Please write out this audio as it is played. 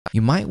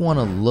you might want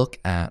to look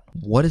at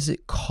what does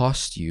it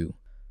cost you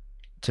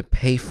to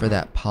pay for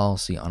that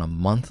policy on a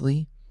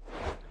monthly,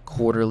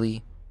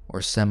 quarterly,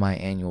 or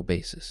semi-annual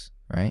basis,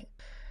 right?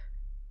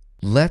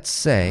 Let's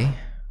say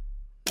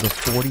the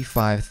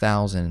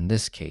 $45,000 in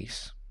this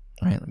case,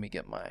 right? Let me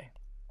get my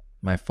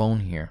phone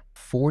here.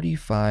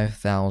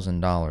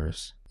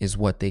 $45,000 is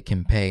what they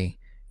can pay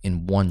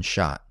in one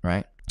shot,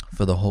 right?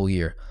 For the whole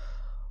year.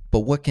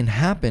 But what can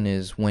happen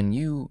is when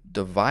you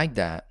divide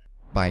that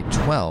by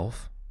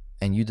 12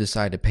 and you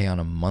decide to pay on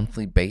a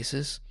monthly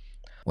basis,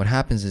 what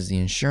happens is the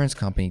insurance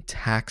company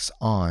tacks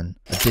on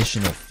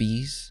additional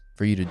fees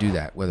for you to do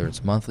that, whether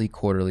it's monthly,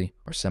 quarterly,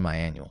 or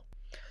semi-annual.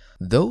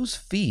 Those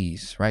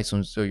fees, right?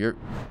 So you're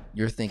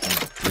thinking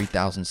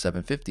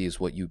 $3,750 is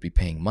what you'd be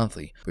paying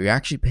monthly, but you're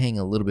actually paying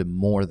a little bit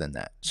more than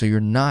that. So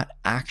you're not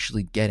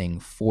actually getting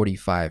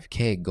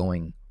 $45K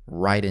going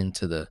right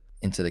into the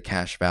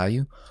cash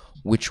value,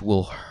 which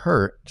will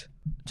hurt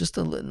just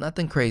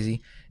nothing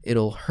crazy.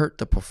 It'll hurt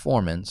the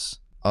performance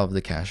of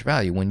the cash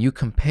value. When you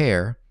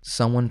compare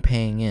someone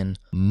paying in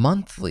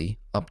monthly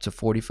up to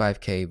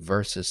 $45K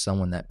versus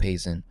someone that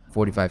pays in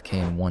 $45K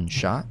in one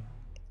shot,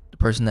 the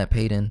person that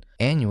paid in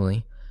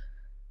annually,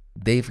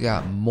 they've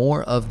got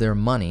more of their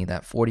money,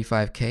 that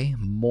 $45K,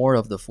 more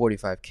of the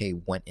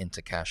 $45K went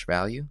into cash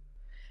value,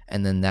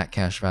 and then that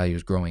cash value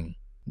is growing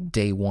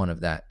day one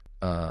of that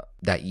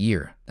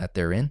year that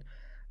they're in.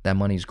 That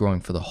money is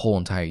growing for the whole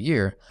entire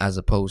year, as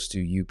opposed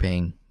to you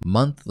paying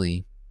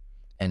monthly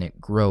and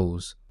it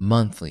grows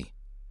monthly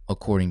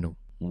according to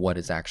what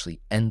is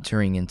actually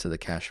entering into the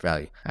cash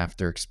value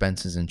after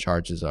expenses and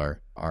charges are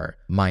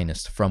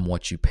minus from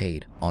what you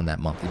paid on that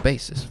monthly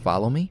basis.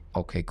 Follow me?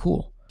 Okay,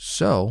 cool.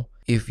 So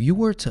if you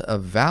were to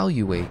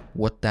evaluate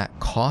what that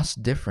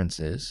cost difference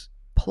is,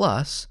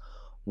 plus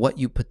what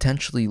you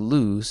potentially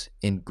lose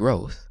in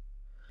growth,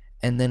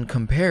 and then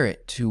compare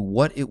it to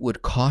what it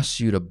would cost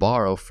you to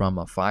borrow from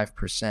a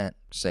 5%,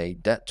 say,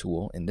 debt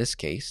tool, in this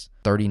case,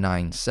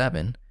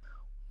 39.7,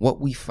 what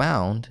we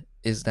found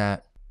is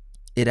that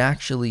it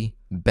actually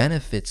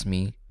benefits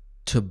me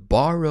to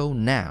borrow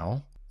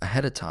now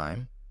ahead of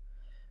time,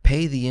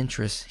 pay the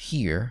interest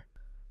here,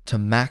 to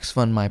max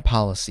fund my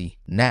policy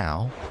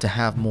now, to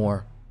have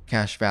more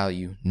cash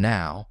value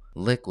now,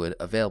 liquid,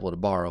 available to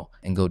borrow,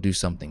 and go do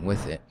something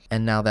with it.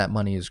 And now that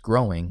money is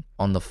growing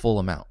on the full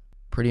amount.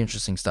 Pretty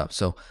interesting stuff.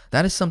 So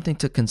that is something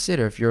to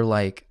consider if you're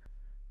like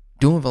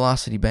doing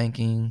velocity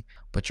banking,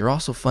 but you're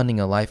also funding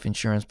a life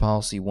insurance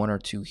policy, one or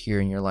two here,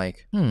 and you're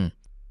like,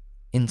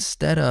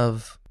 instead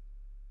of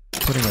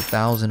putting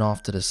 $1,000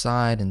 off to the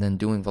side and then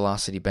doing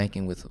velocity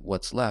banking with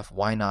what's left,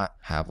 why not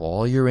have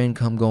all your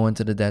income go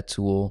into the debt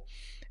tool,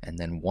 and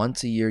then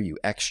once a year you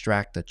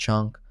extract a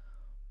chunk,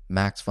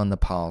 max fund the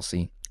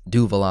policy,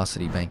 do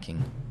velocity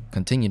banking,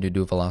 continue to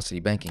do velocity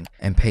banking,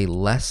 and pay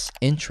less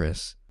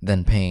interest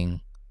than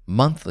paying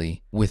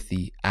monthly with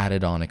the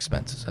added on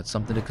expenses. That's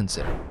something to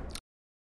consider.